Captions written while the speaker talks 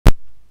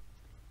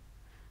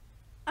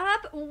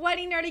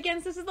Wedding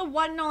Nerdigans. This is the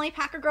one and only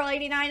Packer Girl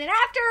 89, and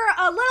after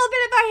a little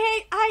bit of a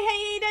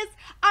hiatus,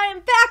 I am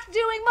back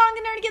doing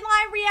Manga Nerdigan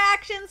live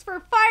reactions for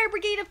Fire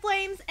Brigade of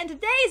Flames, and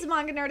today's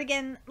Manga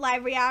Nerdigan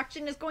live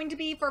reaction is going to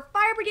be for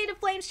Fire Brigade of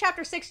Flames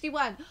Chapter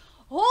 61.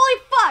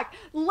 Holy fuck!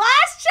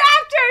 Last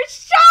chapter,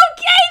 Show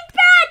came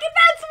back, and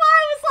that's why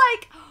I was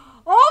like,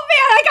 oh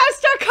man, I gotta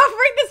start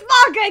covering this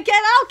manga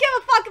again. I don't give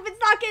a fuck if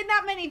it's not getting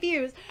that many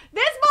views.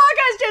 This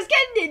manga is just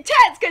getting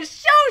intense because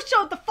Show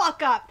showed the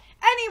fuck up.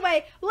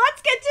 Anyway,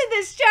 let's get to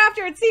this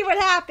chapter and see what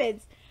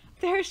happens.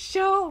 There's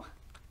Show.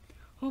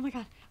 Oh my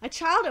god. A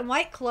child in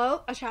white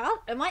clothes. A child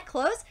in white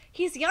clothes?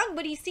 He's young,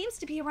 but he seems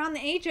to be around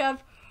the age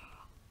of...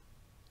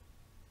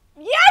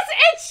 Yes,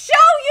 it's Show,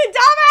 you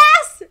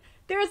dumbass!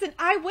 There is an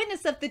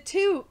eyewitness of the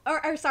two,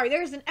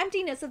 there is an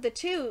emptiness of the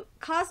two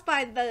caused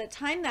by the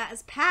time that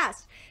has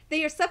passed.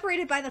 They are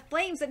separated by the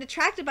flames and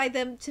attracted by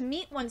them to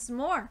meet once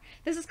more.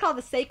 This is called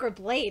the Sacred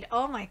Blade.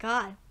 Oh my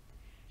god.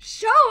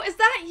 Show, is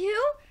that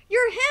you?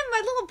 You're him,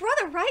 my little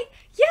brother, right?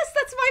 Yes,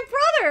 that's my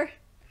brother.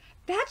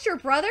 That's your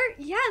brother?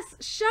 Yes,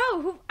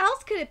 Show. Who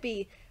else could it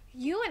be?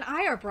 You and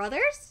I are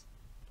brothers?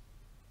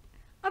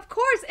 Of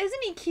course,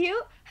 isn't he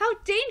cute? How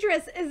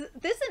dangerous. Is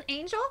this an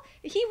angel?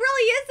 He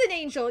really is an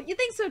angel. You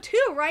think so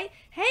too, right?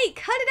 Hey,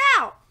 cut it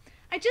out.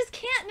 I just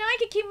can't. Now I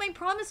can keep my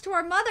promise to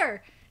our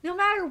mother. No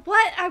matter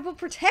what, I will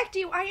protect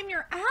you. I am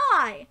your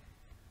ally.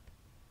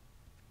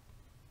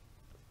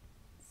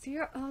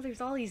 Zero. Oh,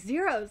 there's all these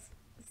zeros.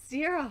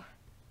 0,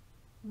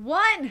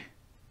 1.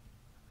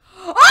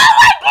 Oh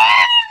my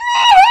god!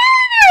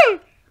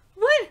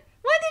 When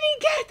did he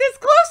get this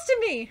close to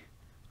me?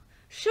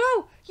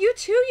 Show, you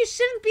too? You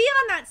shouldn't be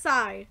on that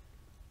side.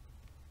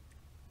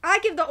 I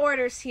give the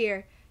orders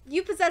here.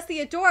 You possess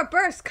the Adora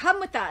Burst. Come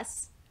with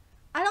us.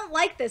 I don't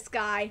like this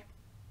guy.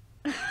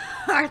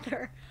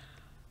 Arthur.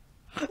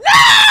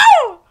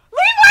 No!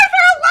 Leave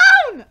Arthur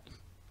alone!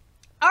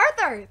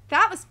 Arthur,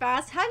 that was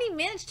fast. How did he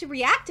manage to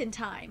react in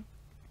time?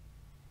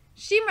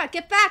 Shimura,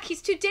 get back.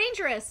 He's too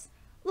dangerous.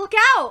 Look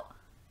out.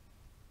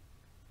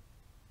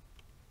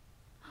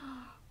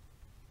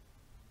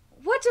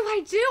 What do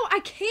I do? I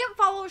can't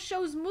follow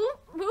Show's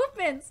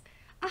movements.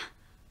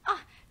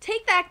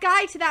 Take that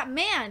guy to that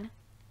man.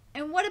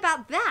 And what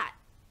about that?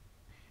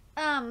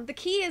 The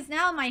key is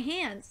now in my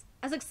hands.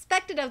 As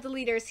expected of the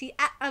leader, he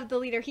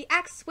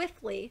acts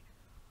swiftly.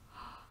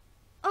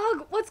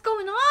 Ugh, what's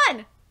going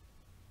on?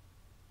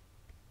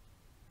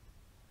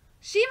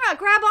 Shimura,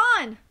 grab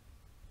on.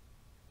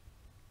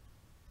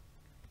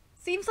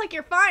 Seems like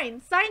you're fine.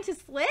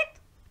 Scientist licked?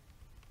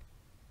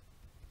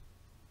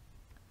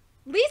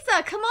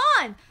 Lisa, come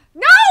on!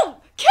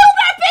 No! Kill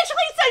that bitch,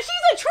 Lisa!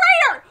 She's a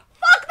traitor!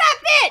 Fuck that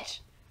bitch!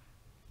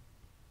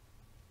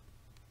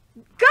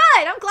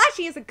 Good! I'm glad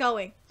she isn't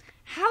going.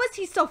 How is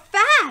he so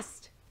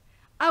fast?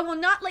 I will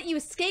not let you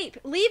escape.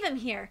 Leave him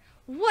here.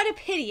 What a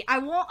pity. I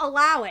won't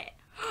allow it.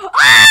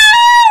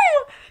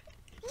 Oh!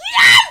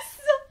 Yes!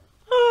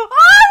 Oh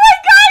my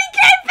god, he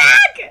came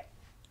back!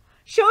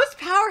 Show's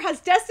power has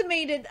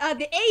decimated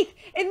the 8th.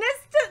 In this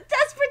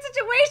desperate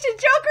situation,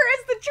 Joker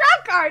is the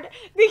trump card.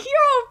 The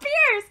hero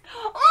appears.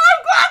 Oh,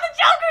 I'm glad the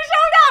Joker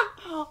showed up.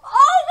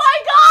 Oh my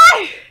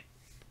god.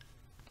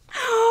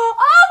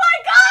 Oh my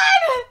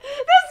god.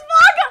 This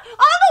manga.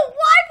 I don't know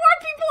why more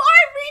people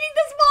aren't reading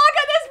this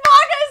manga. This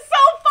manga is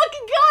so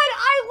fucking good.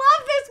 I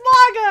love this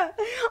manga.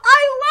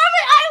 I love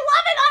it. I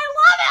love it. I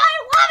love it. I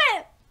love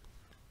it.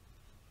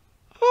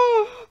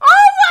 Oh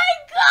my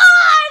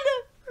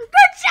god.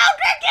 The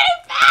Joker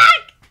came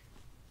back!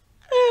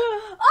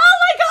 Oh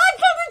my god,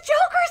 so the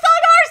Joker's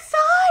on our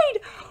side!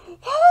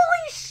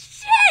 Holy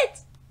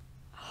shit!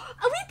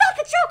 We thought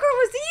the Joker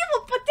was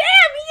evil, but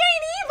damn, he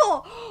ain't evil!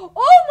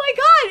 Oh my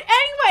god,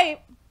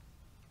 anyway,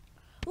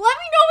 let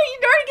me know what you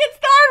nerdigans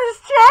thought of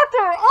this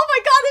chapter! Oh my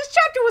god, this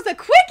chapter was a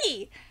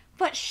quickie!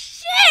 But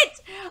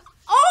shit!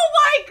 Oh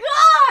my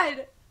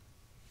god!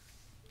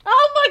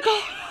 Oh my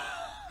god!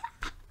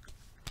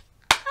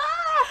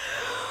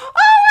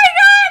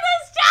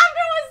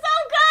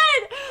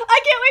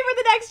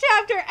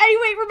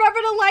 Anyway, remember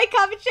to like,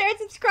 comment, share, and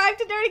subscribe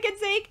to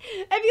Nerdigans Inc.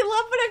 If you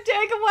love what I'm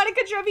doing and want to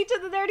contribute to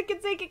the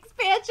Nerdigans Inc.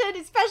 expansion,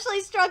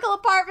 especially Struggle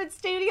Apartment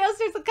Studios,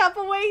 there's a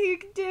couple ways you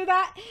can do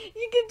that.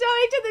 You can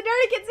donate to the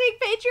Nerdigans Inc.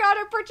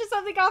 Patreon or purchase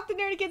something off the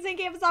Nerdigans Inc.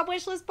 Amazon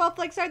wishlist. Both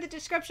links are in the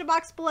description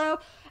box below.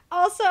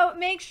 Also,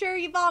 make sure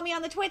you follow me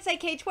on the Twitch,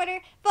 aka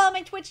Twitter. Follow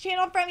my Twitch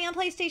channel, friend me on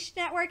PlayStation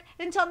Network.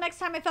 And until next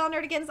time, my fellow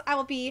Nerdigans, I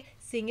will be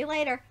seeing you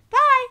later.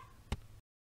 Bye!